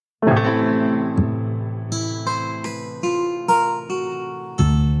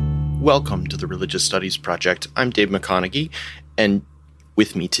Welcome to the Religious Studies Project. I'm Dave McConaughey, and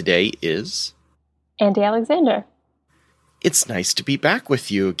with me today is... Andie Alexander. It's nice to be back with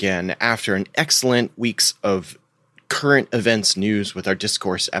you again after an excellent weeks of current events news with our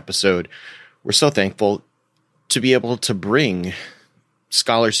discourse episode. We're so thankful to be able to bring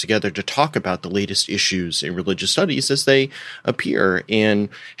scholars together to talk about the latest issues in religious studies as they appear in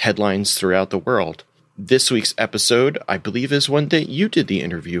headlines throughout the world. This week's episode, I believe, is one that you did the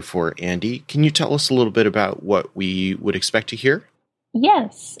interview for, Andie. Can you tell us a little bit about what we would expect to hear?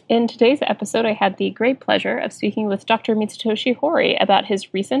 Yes. In today's episode, I had the great pleasure of speaking with Dr. Mitsutoshi Horii about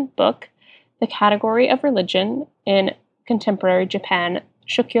his recent book, The Category of Religion in Contemporary Japan,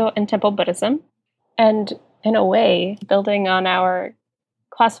 Shūkyō and Temple Buddhism. And in a way, building on our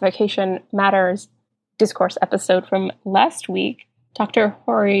Classification Matters discourse episode from last week, Dr.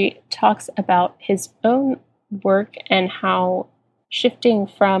 Horii talks about his own work and how shifting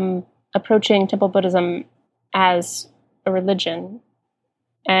from approaching Temple Buddhism as a religion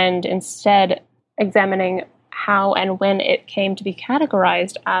and instead examining how and when it came to be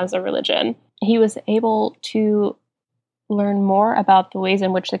categorized as a religion, he was able to learn more about the ways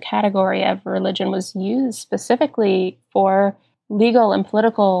in which the category of religion was used specifically for legal and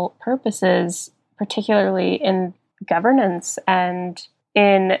political purposes, particularly in governance and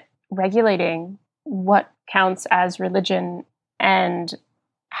in regulating what counts as religion and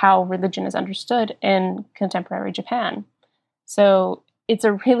how religion is understood in contemporary Japan. So it's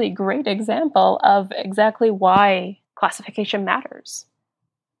a really great example of exactly why classification matters.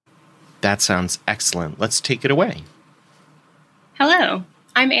 That sounds excellent. Let's take it away. Hello,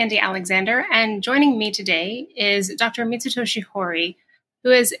 I'm Andie Alexander, and joining me today is Dr. Mitsutoshi Horii, who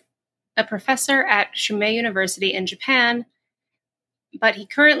is a professor at Shūkyō University in Japan, but he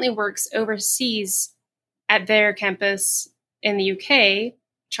currently works overseas at their campus in the UK,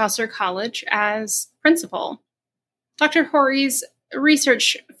 Chaucer College, as principal. Dr. Horii's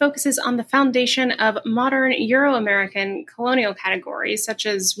research focuses on the foundation of modern Euro-American colonial categories such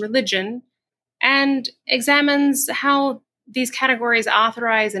as religion, and examines how these categories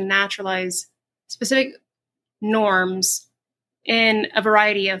authorize and naturalize specific norms in a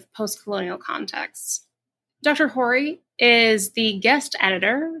variety of post-colonial contexts. Dr. Horii is the guest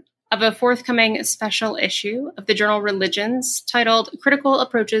editor of a forthcoming special issue of the journal Religions titled Critical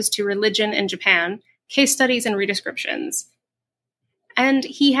Approaches to Religion in Japan, Case Studies and Redescriptions. And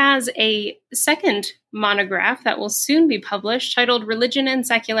he has a second monograph that will soon be published titled Religion and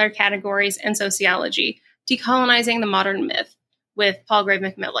Secular Categories and Sociology, Decolonizing the Modern Myth with Palgrave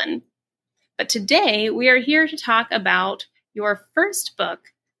Macmillan. But today we are here to talk about your first book,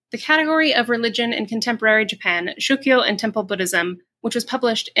 The Category of Religion in Contemporary Japan, Shūkyō and Temple Buddhism, which was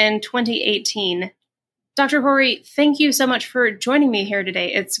published in 2018. Dr. Horii, thank you so much for joining me here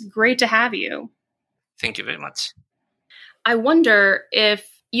today. It's great to have you. Thank you very much. I wonder if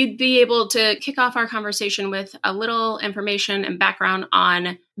you'd be able to kick off our conversation with a little information and background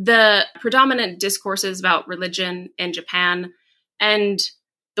on the predominant discourses about religion in Japan and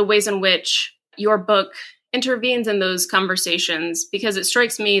the ways in which your book intervenes in those conversations, because it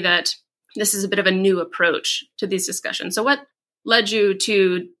strikes me that this is a bit of a new approach to these discussions. So what led you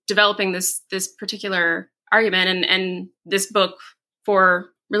to developing this particular argument and this book for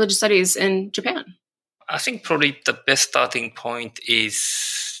religious studies in Japan? I think probably the best starting point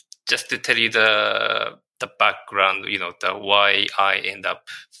is just to tell you the background, the why I end up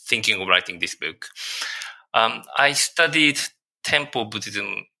thinking of writing this book. I studied Temple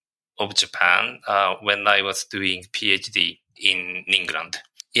Buddhism of Japan when I was doing PhD in England.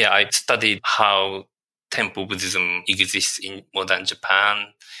 Yeah, I studied how Temple Buddhism exists in modern Japan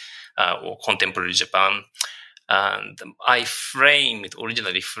or contemporary Japan. And I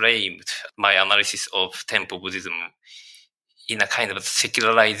originally framed my analysis of Temple Buddhism in a kind of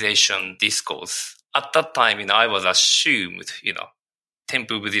secularization discourse. At that time, I was assumed,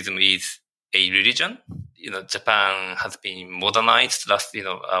 Temple Buddhism is a religion. Japan has been modernized last,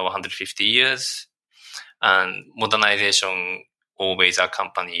 150 years. And modernization always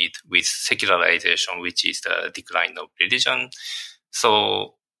accompanied with secularization, which is the decline of religion.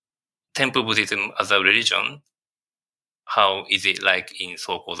 So Temple Buddhism as a religion, how is it like in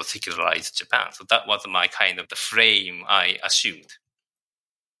so-called secularized Japan? So that was my kind of the frame I assumed.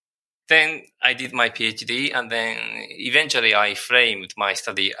 Then I did my PhD, and then eventually I framed my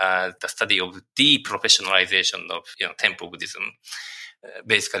study as the study of deprofessionalization of Temple Buddhism.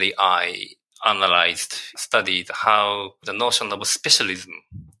 Basically, I studied how the notion of specialism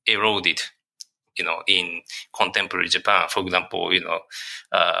eroded in contemporary Japan. For example,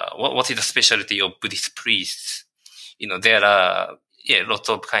 what is the specialty of Buddhist priests? There are lots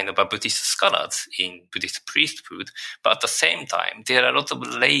of kind of Buddhist scholars in Buddhist priesthood, but at the same time, there are lots of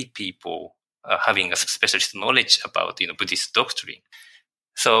lay people having a specialist knowledge about Buddhist doctrine.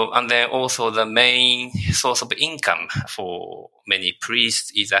 So, and then also the main source of income for many priests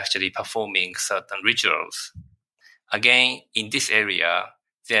is actually performing certain rituals. Again, in this area,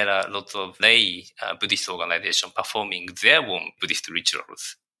 there are lots of lay Buddhist organizations performing their own Buddhist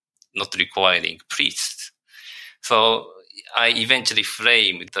rituals, not requiring priests. So I eventually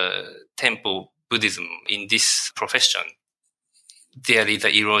framed the temple Buddhism in this profession. There is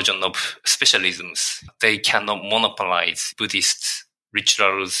an erosion of specialisms. They cannot monopolize Buddhist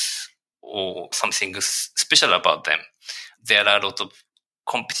rituals or something special about them. There are a lot of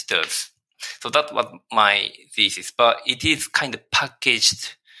competitors. So that was my thesis, but it is kind of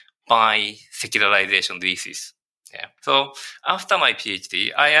packaged by secularization thesis. Yeah. So after my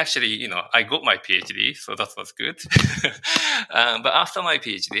PhD, I actually, I got my PhD, so that was good. But after my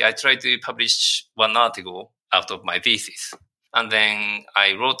PhD, I tried to publish one article out of my thesis. And then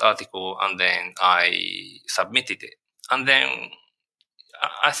I wrote article and then I submitted it. And then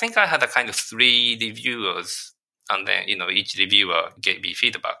I think I had a kind of 3 reviewers, and then, each reviewer gave me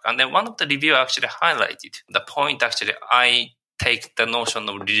feedback. And then one of the reviewers actually highlighted the point, actually, I take the notion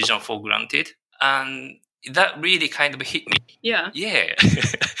of religion for granted. And that really kind of hit me. Yeah. Yeah.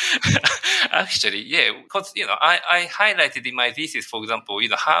 Actually, yeah. Because, I highlighted in my thesis, for example,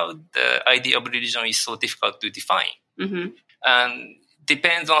 how the idea of religion is so difficult to define. Mm-hmm. And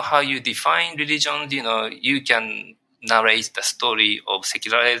depends on how you define religion, you can narrate the story of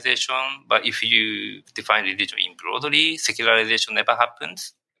secularization, but if you define religion in broadly, secularization never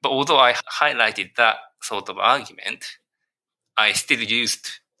happens. But although I highlighted that sort of argument, I still used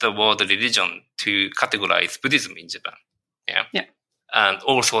the word religion to categorize Buddhism in Japan. Yeah. Yeah. And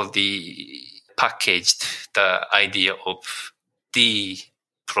also packaged the idea of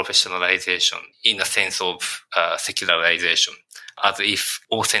deprofessionalization in a sense of secularization, as if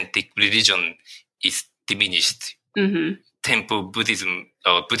authentic religion is diminished. Mm-hmm. Temple Buddhism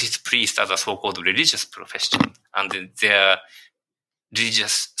or Buddhist priests as a so-called religious profession, and their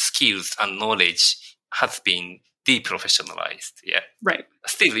religious skills and knowledge has been deprofessionalized. Yeah. Right.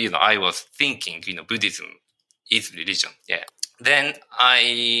 Still, I was thinking, Buddhism is religion. Yeah. Then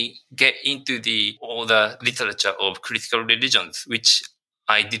I get into all the literature of critical religions, which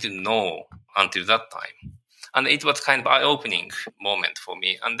I didn't know until that time. And it was kind of eye-opening moment for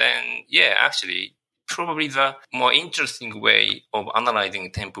me. And then, actually, probably the more interesting way of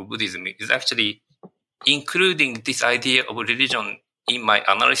analyzing temple Buddhism is actually including this idea of religion in my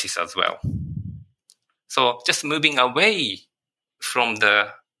analysis as well. So just moving away from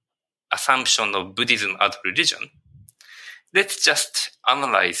the assumption of Buddhism as religion, let's just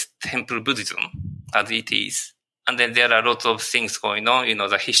analyze temple Buddhism as it is. And then there are lots of things going on,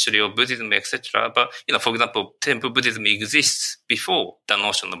 the history of Buddhism, etc. But, for example, temple Buddhism exists before the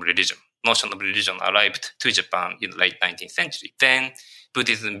notion of religion. Notion of religion arrived to Japan in the late 19th century. Then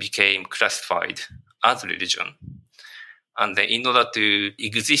Buddhism became classified as religion. And then in order to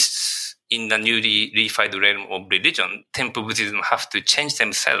exist in the newly reified realm of religion, temple Buddhism have to change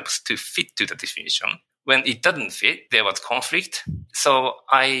themselves to fit to the definition. When it doesn't fit, there was conflict. So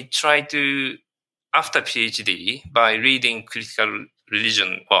I tried to, after PhD, by reading critical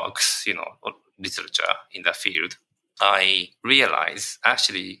religion works, or literature in the field, I realized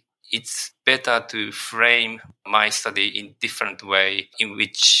actually it's better to frame my study in different way in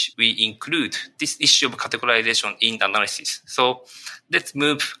which we include this issue of categorization in analysis. So let's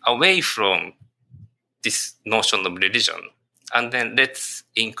move away from this notion of religion, and then let's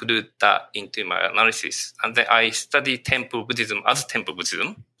include that into my analysis. And then I study temple Buddhism as temple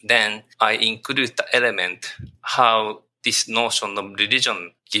Buddhism. Then I include the element how this notion of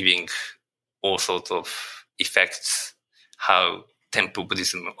religion giving all sorts of effects, how temple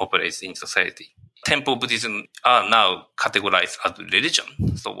Buddhism operates in society. Temple Buddhism are now categorized as religion.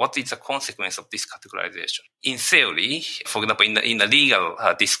 So what is the consequence of this categorization? In theory, for example, in the legal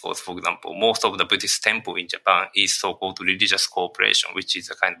discourse, for example, most of the Buddhist temple in Japan is so-called religious cooperation, which is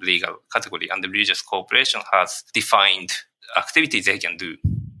a kind of legal category. And the religious cooperation has defined activities they can do.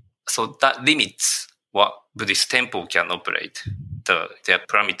 So that limits what Buddhist temple can operate, their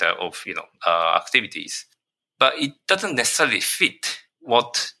parameter of, activities. But it doesn't necessarily fit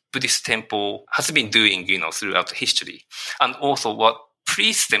what Buddhist temple has been doing, throughout history, and also what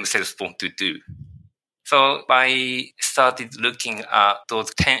priests themselves want to do. So I started looking at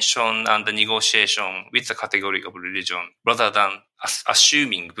those tension and the negotiation with the category of religion rather than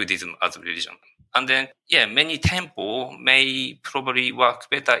assuming Buddhism as religion. And then, many temple may probably work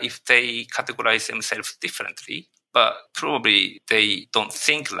better if they categorize themselves differently. But probably they don't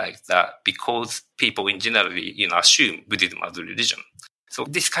think like that because people in generally, assume Buddhism as a religion. So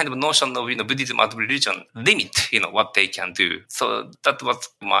this kind of notion of, Buddhism as a religion limit, what they can do. So that was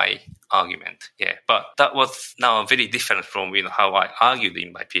my argument. Yeah. But that was now very different from, how I argued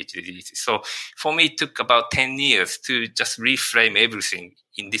in my PhD thesis. So for me, it took about 10 years to just reframe everything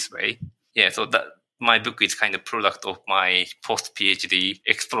in this way. Yeah. So that my book is kind of product of my post-PhD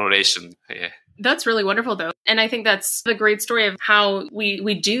exploration. Yeah. That's really wonderful, though. And I think that's a great story of how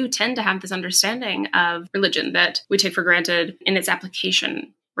we do tend to have this understanding of religion that we take for granted in its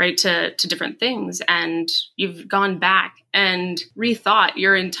application, right, to different things. And you've gone back and rethought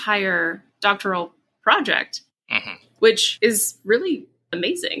your entire doctoral project, which is really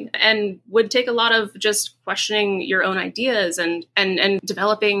amazing and would take a lot of just questioning your own ideas and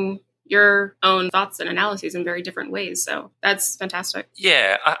developing your own thoughts and analyses in very different ways. So that's fantastic.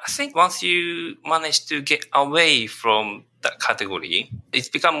 Yeah, I think once you manage to get away from that category, it's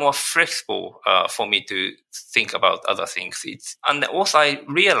become more flexible for me to think about other things. And also I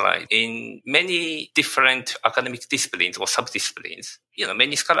realized in many different academic disciplines or sub-disciplines,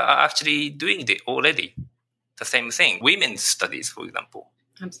 many scholars are actually doing it already. The same thing. Women's studies, for example.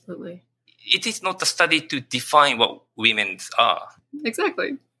 Absolutely. It is not a study to define what women are.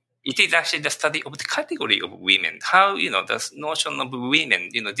 Exactly. It is actually the study of the category of women. How, the notion of women,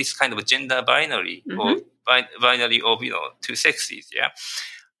 this kind of gender binary or binary of, two sexes,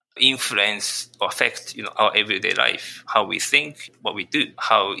 influence or affect, our everyday life, how we think, what we do,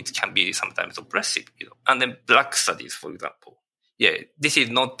 how it can be sometimes oppressive, And then Black studies, for example. Yeah, this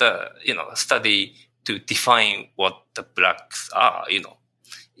is not the, study to define what the Blacks are,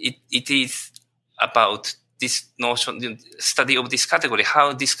 It is about this notion, study of this category,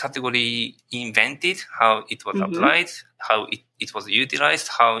 how this category invented, how it was applied, how it was utilized,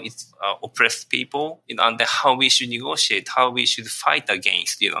 how it oppressed people, and then how we should negotiate, how we should fight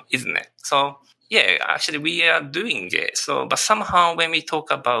against, isn't it? So, yeah, actually we are doing it. So, but somehow when we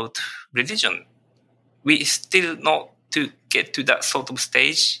talk about religion, we still not to get to that sort of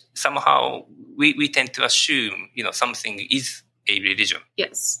stage. Somehow we tend to assume, something is a religion.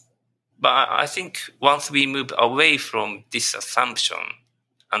 Yes. But I think once we move away from this assumption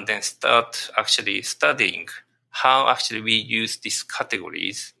and then start actually studying how actually we use these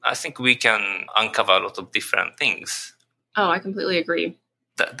categories, I think we can uncover a lot of different things. Oh, I completely agree.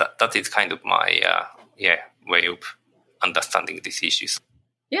 That is kind of my way of understanding these issues.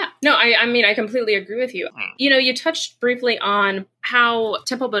 Yeah, no, I mean, I completely agree with you. You touched briefly on how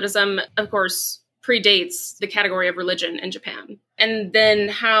Temple Buddhism, of course, predates the category of religion in Japan. And then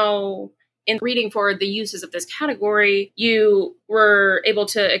how in reading for the uses of this category, you were able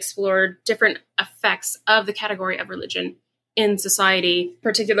to explore different effects of the category of religion in society,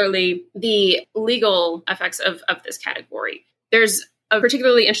 particularly the legal effects of this category. There's a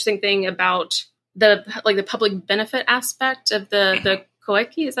particularly interesting thing about the public benefit aspect of the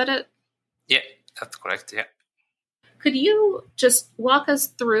koeki, is that it? Yeah, that's correct, yeah. Could you just walk us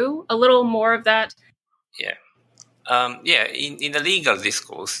through a little more of that? Yeah. In the legal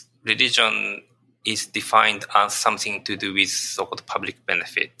discourse, religion is defined as something to do with so-called public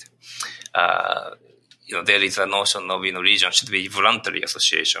benefit. There is a notion of, religion should be voluntary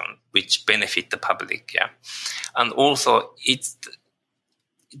association, which benefit the public, yeah. And also,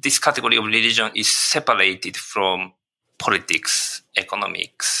 this category of religion is separated from politics,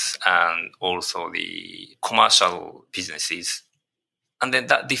 economics, and also the commercial businesses. And then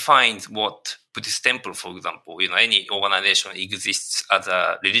that defines what Buddhist temple, for example, any organization exists as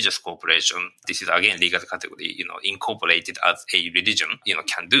a religious corporation. This is again legal category, incorporated as a religion,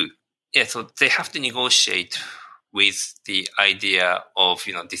 can do. Yeah, so they have to negotiate with the idea of,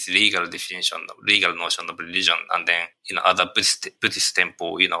 this legal definition, legal notion of religion, and then, other Buddhist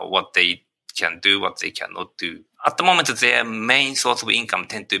temple, what they can do, what they cannot do. At the moment, their main source of income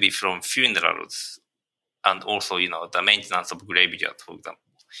tend to be from funerals and also, the maintenance of graveyards, for example.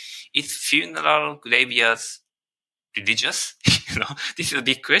 Is funeral graveyards religious? This is a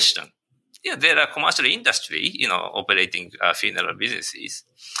big question. Yeah, there are commercial industry, operating funeral businesses.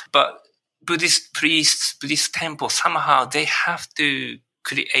 But Buddhist priests, Buddhist temples, somehow they have to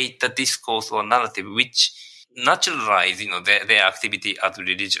create the discourse or narrative which naturalize, their activity as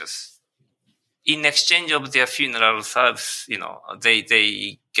religious. In exchange of their funeral service,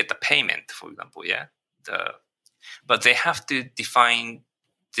 they get a payment, for example, yeah. But they have to define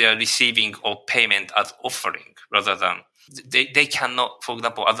their receiving or payment as offering rather than they cannot, for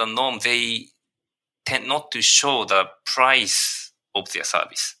example, as a norm, they tend not to show the price of their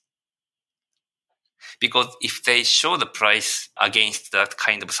service. because if they show the price against that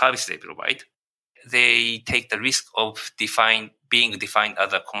kind of service they provide, they take the risk of being defined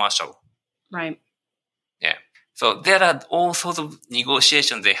as a commercial. Right. Yeah. So there are all sorts of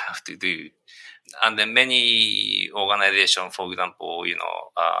negotiations they have to do. And then many organizations, for example,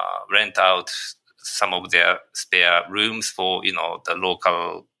 rent out some of their spare rooms for, the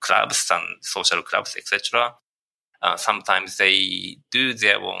local clubs and social clubs, etc. Sometimes they do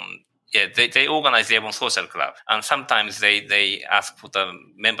their own, they organize their own social club. And sometimes they ask for the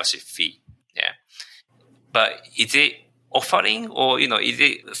membership fee. Yeah. But is it offering or, is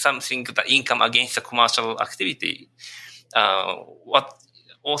it something that income against the commercial activity? What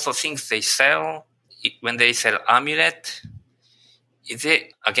also things they sell, when they sell amulet, is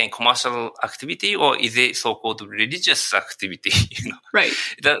it again commercial activity or is it so-called religious activity? Right.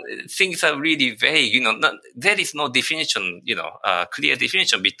 The things are really vague. There is no definition, clear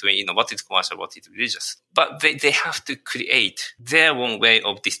definition between what is commercial, what is religious. But they have to create their own way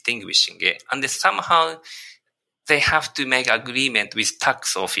of distinguishing it, and then somehow they have to make agreement with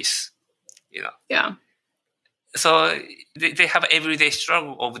tax office. Yeah. So they have everyday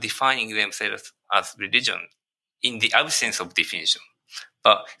struggle of defining themselves as religion in the absence of definition.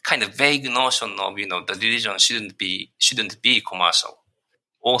 But kind of vague notion of, the religion shouldn't be commercial.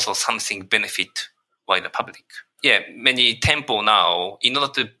 Also something benefit by the public. Yeah, many temple now, in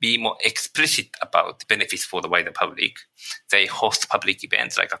order to be more explicit about benefits for the wider public, they host public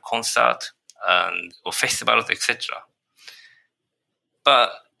events like a concert or festivals, etc.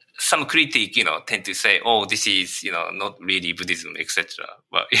 But some critic, tend to say, "Oh, this is, not really Buddhism, etc."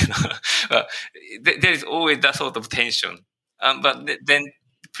 But there is always that sort of tension. But then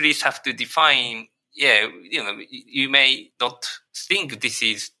priests have to define. Yeah, you may not think this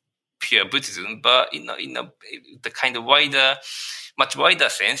is pure Buddhism, but in the kind of much wider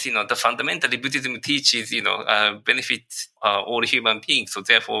sense, the fundamentally Buddhism teaches, benefits all human beings. So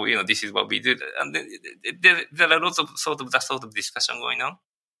therefore, this is what we do. And there are lots of that sort of discussion going on.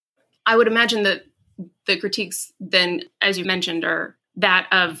 I would imagine that the critiques then, as you mentioned, are that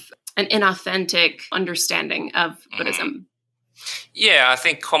of an inauthentic understanding of Buddhism. Mm-hmm. Yeah, I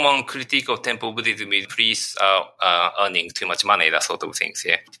think common critique of temple Buddhism is priests are earning too much money, that sort of things.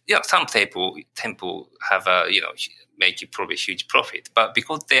 Yeah, some temple have make probably huge profit, but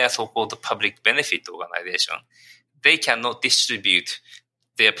because they are so-called public benefit organization, they cannot distribute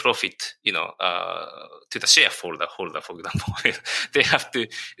their profit, to the shareholder, for example. they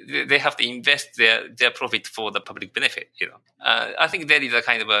have to invest their profit for the public benefit, I think there is a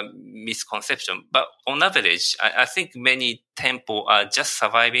kind of a misconception. But on average, I think many temples are just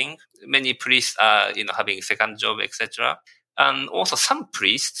surviving. Many priests are, having second job, etc. And also some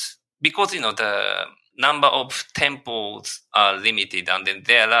priests, because, the number of temples are limited, and then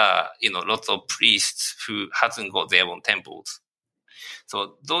there are, lots of priests who hasn't got their own temples.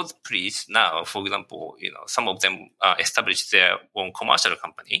 So those priests now, for example, some of them established their own commercial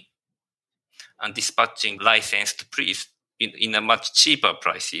company and dispatching licensed priests in a much cheaper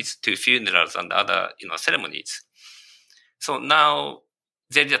prices to funerals and other, ceremonies. So now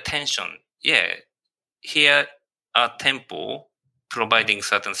there is a tension. Yeah, here are temple providing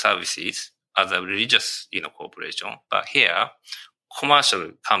certain services as a religious, corporation, but here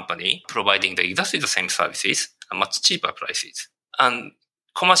commercial company providing exactly the same services at much cheaper prices. And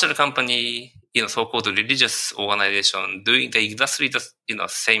commercial company, so-called religious organization doing exactly the,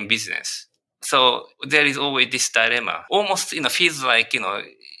 same business. So there is always this dilemma. Almost, feels like,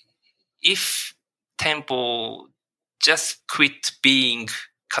 if temple just quit being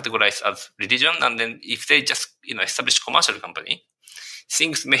categorized as religion, and then if they just, establish commercial company,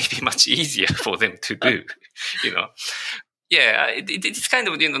 things may be much easier for them to do, Yeah, it's kind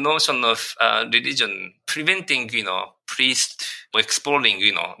of, notion of religion preventing, priest exploring,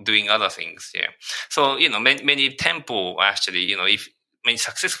 doing other things. Yeah. So, many temple actually, if many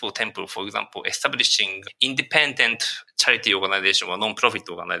successful temple, for example, establishing independent charity organization or non-profit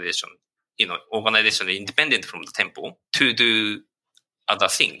organization, organization independent from the temple to do other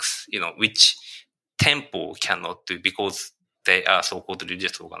things, which temple cannot do because they are so-called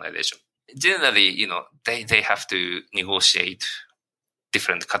religious organization. Generally, they have to negotiate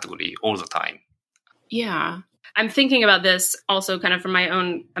different category all the time. Yeah. I'm thinking about this also kind of from my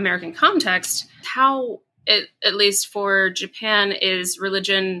own American context, how at least for Japan is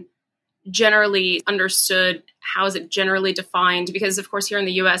religion generally understood? How is it generally defined? Because of course here in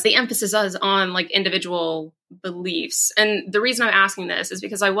the US, the emphasis is on like individual beliefs. And the reason I'm asking this is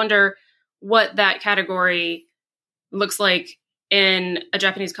because I wonder what that category looks like in a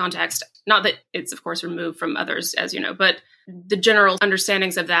Japanese context. Not that it's, of course, removed from others, as you know, but the general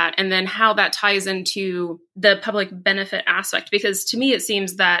understandings of that, and then how that ties into the public benefit aspect. Because to me, it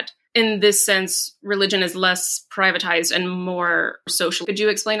seems that in this sense, religion is less privatized and more social. Could you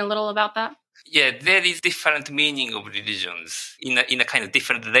explain a little about that? Yeah, there is different meaning of religions in a kind of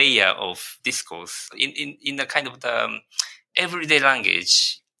different layer of discourse. In a kind of the everyday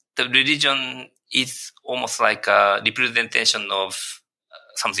language, the religion is almost like a representation of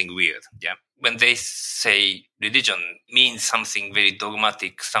something weird. Yeah. When they say religion means something very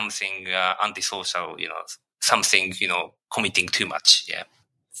dogmatic, something antisocial, something, committing too much. Yeah.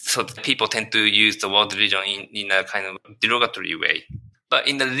 So people tend to use the word religion in a kind of derogatory way. But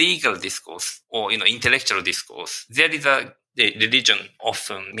in the legal discourse or, intellectual discourse, there is the religion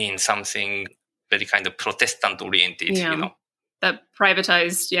often means something very kind of Protestant oriented, That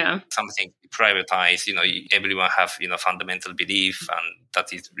privatized, something privatized, everyone have, fundamental belief, and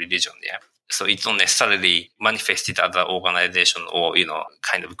that is religion, yeah. So it's not necessarily manifested as an organization or,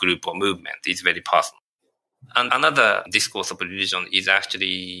 kind of group or movement. It's very personal. And another discourse of religion is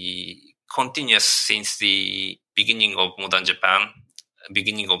actually continuous since the beginning of modern Japan,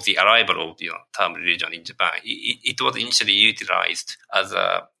 beginning of the arrival of, term religion in Japan. It was initially utilized as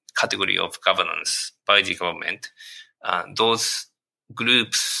a category of governance by the government. Those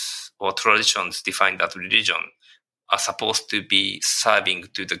groups or traditions defined as religion are supposed to be serving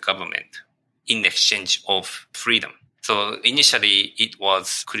to the government in exchange of freedom. So initially it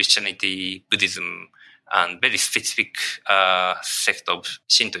was Christianity, Buddhism, and very specific sect of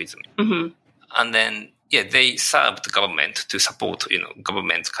Shintoism. Mm-hmm. And then, they served the government to support,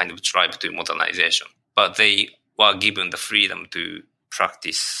 government kind of drive to modernization. But they were given the freedom to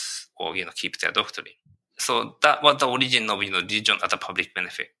practice or, keep their doctrine. So that was the origin of, religion as a public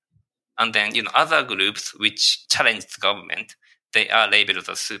benefit. And then, other groups which challenged the government, they are labeled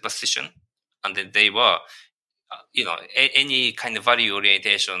as superstition. And then they were, any kind of value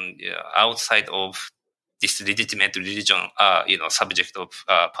orientation outside of this legitimate religion are, subject of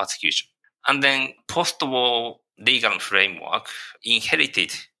persecution. And then post-war legal framework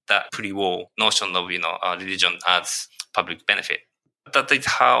inherited the pre-war notion of, religion as public benefit. That is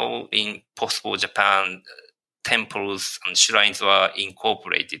how in post-war Japan, temples and shrines were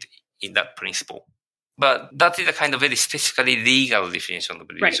incorporated in that principle. But that is a kind of very specifically legal definition of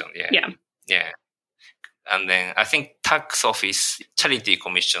religion. Right. Yeah. And then I think tax office, charity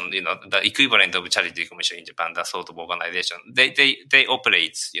commission, the equivalent of charity commission in Japan, that sort of organization, they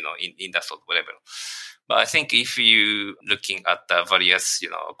operate, in that sort of level. But I think if you looking at the various,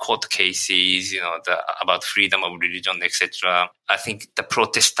 court cases, about freedom of religion, etc., I think the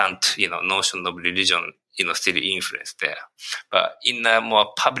Protestant, notion of religion, still influence there. But in a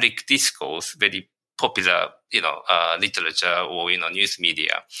more public discourse, very popular, literature or, news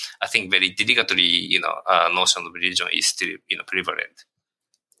media, I think very derogatory, notion of religion is still, prevalent.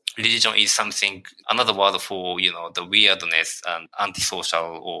 Religion is something, another word for, the weirdness and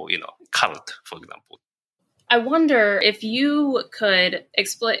antisocial or, cult, for example. I wonder if you could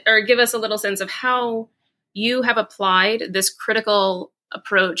explain or give us a little sense of how you have applied this critical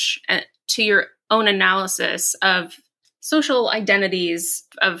approach to your own analysis of social identities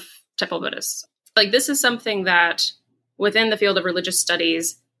of Temple Buddhists. Like, this is something that within the field of religious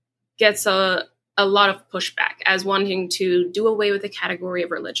studies gets a lot of pushback as wanting to do away with the category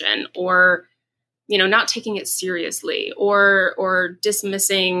of religion or, not taking it seriously or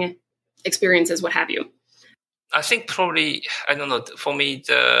dismissing experiences, what have you. I think probably, I don't know, for me,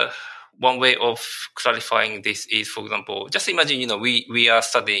 the one way of clarifying this is, for example, just imagine, we are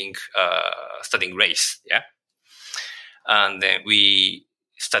studying race, yeah? And then we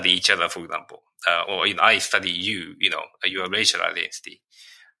study each other, for example. Or, I study you, your racial identity.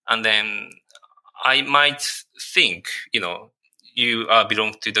 And then I might think, you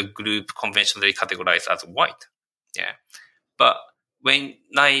belong to the group conventionally categorized as white. Yeah. But when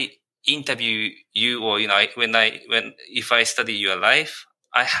I interview you or, if I study your life,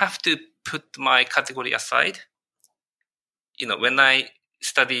 I have to put my category aside. When I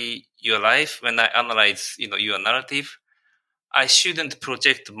study your life, when I analyze, your narrative, I shouldn't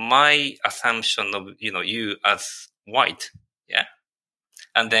project my assumption of, you as white. Yeah.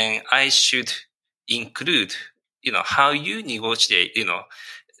 And then I should include, how you negotiate,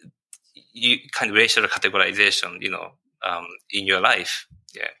 you kind of racial categorization, in your life.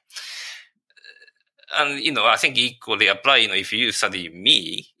 Yeah. And, I think equally apply, if you study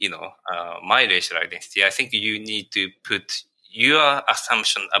me, my racial identity, I think you need to put your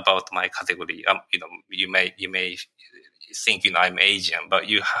assumption about my category. You may think, I'm Asian, but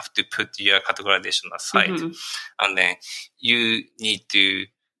you have to put your categorization aside. And then you need to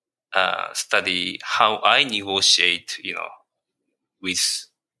study how I negotiate, with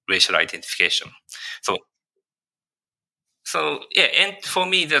racial identification. So yeah, and for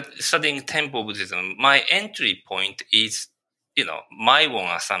me, that studying Temple Buddhism, my entry point is, my own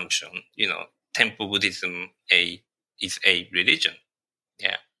assumption, Temple Buddhism is a religion.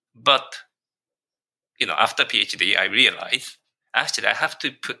 Yeah. But, after PhD, I realized, actually, I have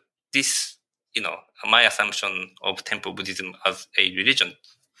to put this, my assumption of Temple Buddhism as a religion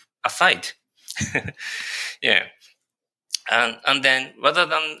aside. Yeah. And then rather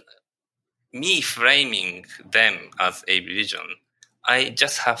than me framing them as a religion, I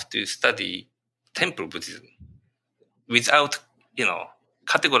just have to study Temple Buddhism without,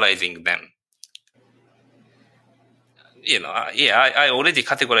 categorizing them. I already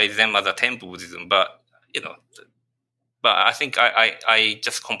categorize them as a Temple Buddhism, but, but I think I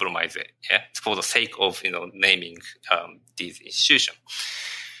just compromise it, for the sake of, naming these institutions.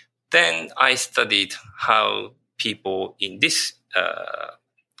 Then I studied how people in this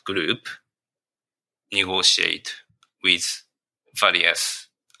group negotiate with various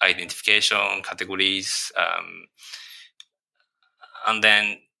identification categories, and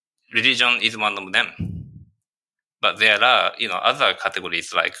then religion is one of them. But there are, other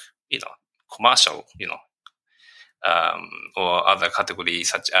categories like, commercial, or other categories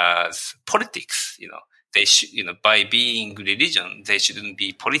such as politics, they should, by being religion, they shouldn't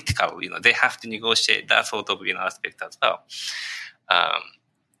be political, they have to negotiate that sort of, aspect as well.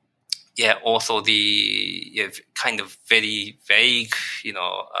 Also the kind of very vague,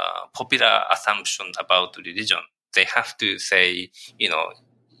 popular assumption about religion. They have to say,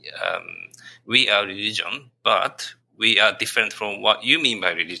 we are religion, but we are different from what you mean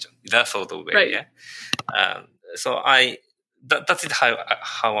by religion. That sort of way, right. Yeah. So that is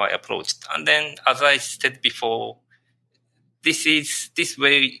how I approached. And then, as I said before, this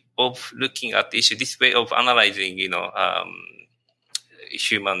way of looking at the issue, this way of analyzing,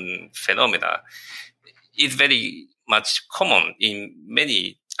 human phenomena is very much common in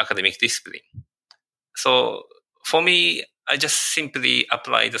many academic disciplines. So for me, I just simply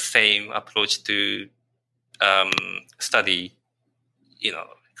apply the same approach to study,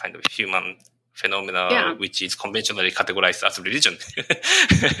 kind of human phenomena, which is conventionally categorized as religion.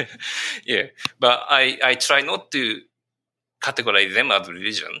 Yeah, but I try not to categorize them as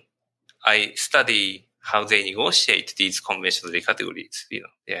religion. I study how they negotiate these conventional categories,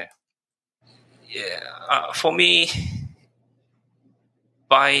 for me,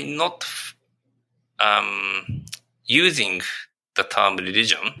 by not using the term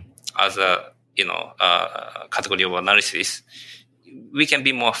religion as a category of analysis, we can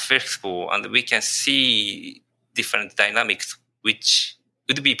be more flexible and we can see different dynamics which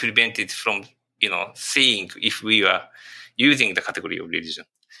would be prevented from seeing if we are using the category of religion.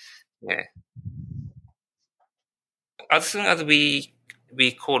 Yeah. As soon as we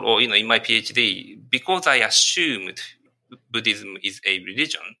call, or in my PhD, because I assumed Buddhism is a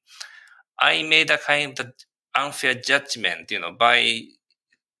religion, I made a kind of unfair judgment, by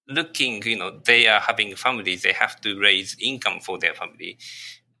looking, they are having families, they have to raise income for their family.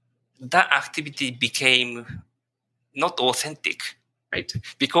 That activity became not authentic, right?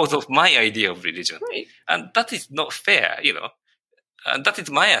 Because of my idea of religion. Right. And that is not fair, and that is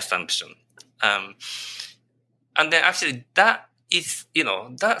my assumption. And then actually that is,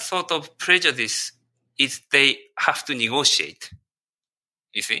 that sort of prejudice is they have to negotiate,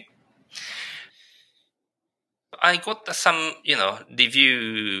 you see? I got some,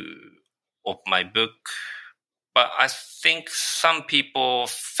 review of my book, but I think some people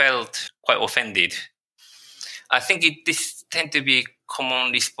felt quite offended. I think this tends to be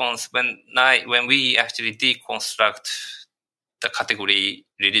common response when we actually deconstruct the category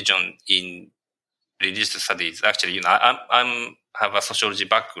religion in religious studies. Actually, I'm have a sociology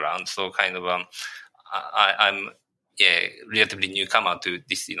background, so kind of I'm relatively newcomer to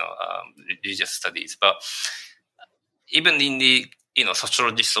this religious studies, but even in the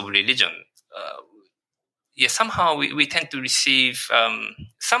sociologists of religion, somehow we tend to receive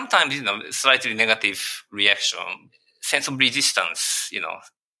sometimes slightly negative reaction, sense of resistance.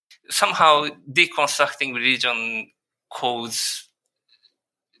 Somehow deconstructing religion causes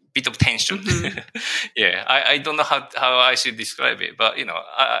bit of tension. Mm-hmm. Yeah, I don't know how I should describe it, but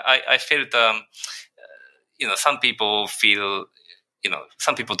I felt some people feel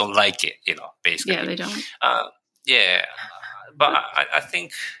some people don't like it. Basically, yeah, they don't. Yeah, but I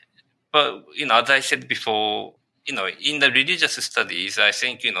think, but as I said before, in the religious studies, I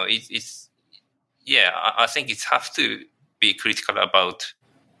think it's I think it has to be critical about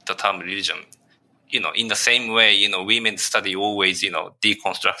the term religion. In the same way, women's study always,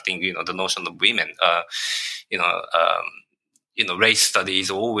 deconstructing, the notion of women. Race studies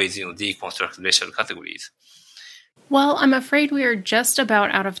always, deconstruct racial categories. Well, I'm afraid we are just about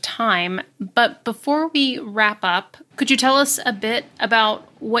out of time, but before we wrap up, could you tell us a bit about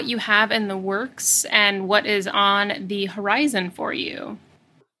what you have in the works and what is on the horizon for you?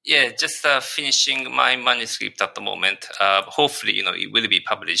 Yeah, just finishing my manuscript at the moment. Hopefully, it will be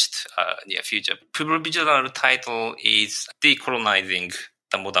published near future. Provisional title is Decolonizing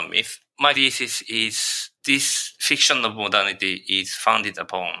the Modern Myth. My thesis is this fiction of modernity is founded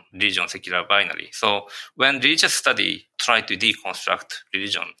upon religion secular binary. So when religious study try to deconstruct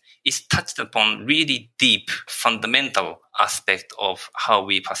religion, it's touched upon really deep, fundamental aspect of how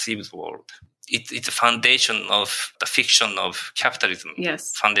we perceive the world. It's a foundation of the fiction of capitalism,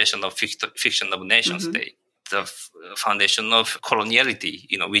 yes. Foundation of fiction of nation state, the foundation of coloniality,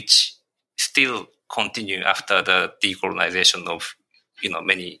 which still continue after the decolonization of,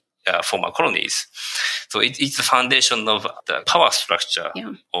 many former colonies. So it's the foundation of the power structure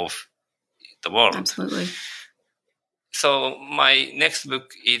of the world. Absolutely. So my next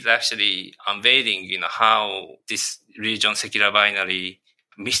book is actually unveiling, how this religion secular binary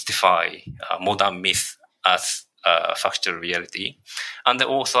mystify modern myth as a factual reality. And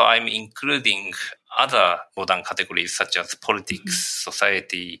also I'm including other modern categories such as politics,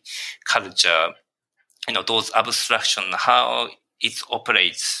 society, culture, those abstraction, how it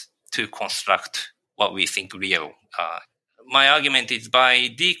operates to construct what we think real. My argument is by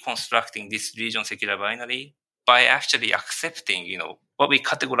deconstructing this religion secular binary, by actually accepting, what we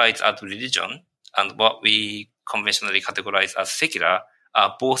categorize as religion and what we conventionally categorize as secular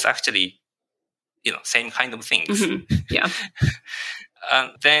are both actually, same kind of things. Yeah.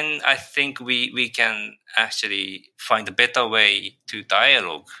 Then I think we can actually find a better way to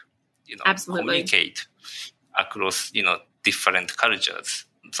dialogue, Absolutely. Communicate across, different cultures.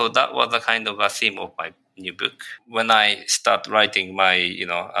 So that was a kind of a theme of my new book. When I start writing my,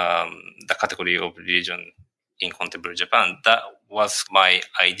 the category of religion in contemporary Japan, that was my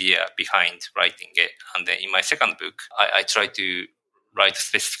idea behind writing it. And then in my second book, I try to write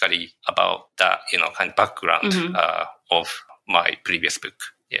specifically about that, kind of background of my previous book.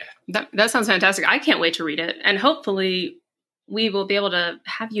 Yeah. That sounds fantastic. I can't wait to read it. And hopefully we will be able to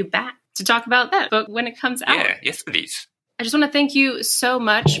have you back to talk about that book when it comes out. Yeah, yes, please. I just want to thank you so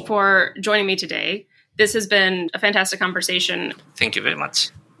much for joining me today. This has been a fantastic conversation. Thank you very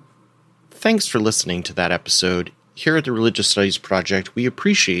much. Thanks for listening to that episode. Here at the Religious Studies Project, we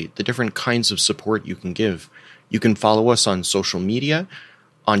appreciate the different kinds of support you can give. You can follow us on social media.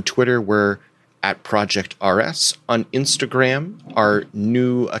 On Twitter, we're at Project RS. On Instagram, our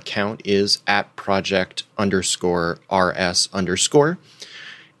new account is at Project_RS_.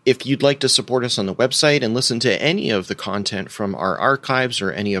 If you'd like to support us on the website and listen to any of the content from our archives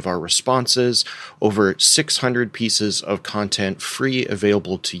or any of our responses, over 600 pieces of content free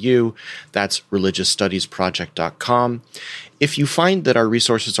available to you. That's religiousstudiesproject.com. If you find that our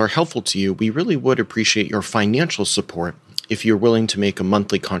resources are helpful to you, we really would appreciate your financial support. If you're willing to make a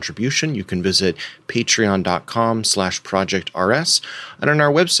monthly contribution, you can visit patreon.com/projectrs. And on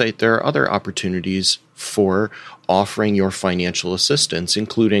our website, there are other opportunities for offering your financial assistance,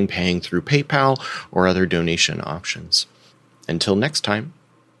 including paying through PayPal or other donation options. Until next time,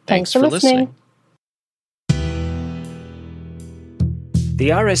 thanks for listening. The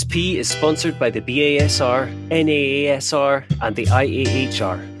RSP is sponsored by the BASR, NAASR and the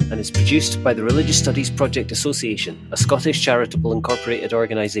IAHR and is produced by the Religious Studies Project Association, a Scottish charitable incorporated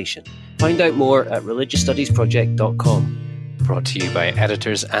organisation. Find out more at religiousstudiesproject.com. Brought to you by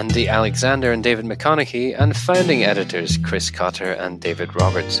editors Andie Alexander and David McConaughey and founding editors Chris Cotter and David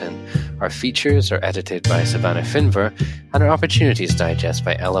Robertson. Our features are edited by Savannah Finver and our Opportunities Digest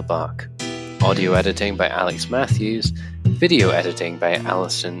by Ella Bach. Audio editing by Alex Matthews, video editing by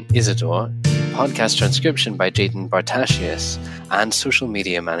Alison Isidore, podcast transcription by Jayden Bartashius, and social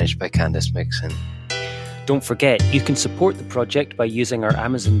media managed by Candice Mixon. Don't forget, you can support the project by using our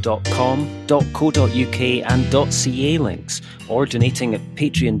Amazon.com, .co.uk and .ca links, or donating at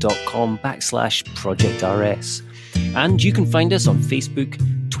patreon.com/projectrs. And you can find us on Facebook,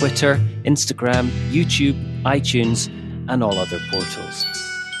 Twitter, Instagram, YouTube, iTunes, and all other portals.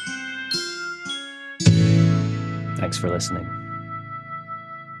 Thanks for listening.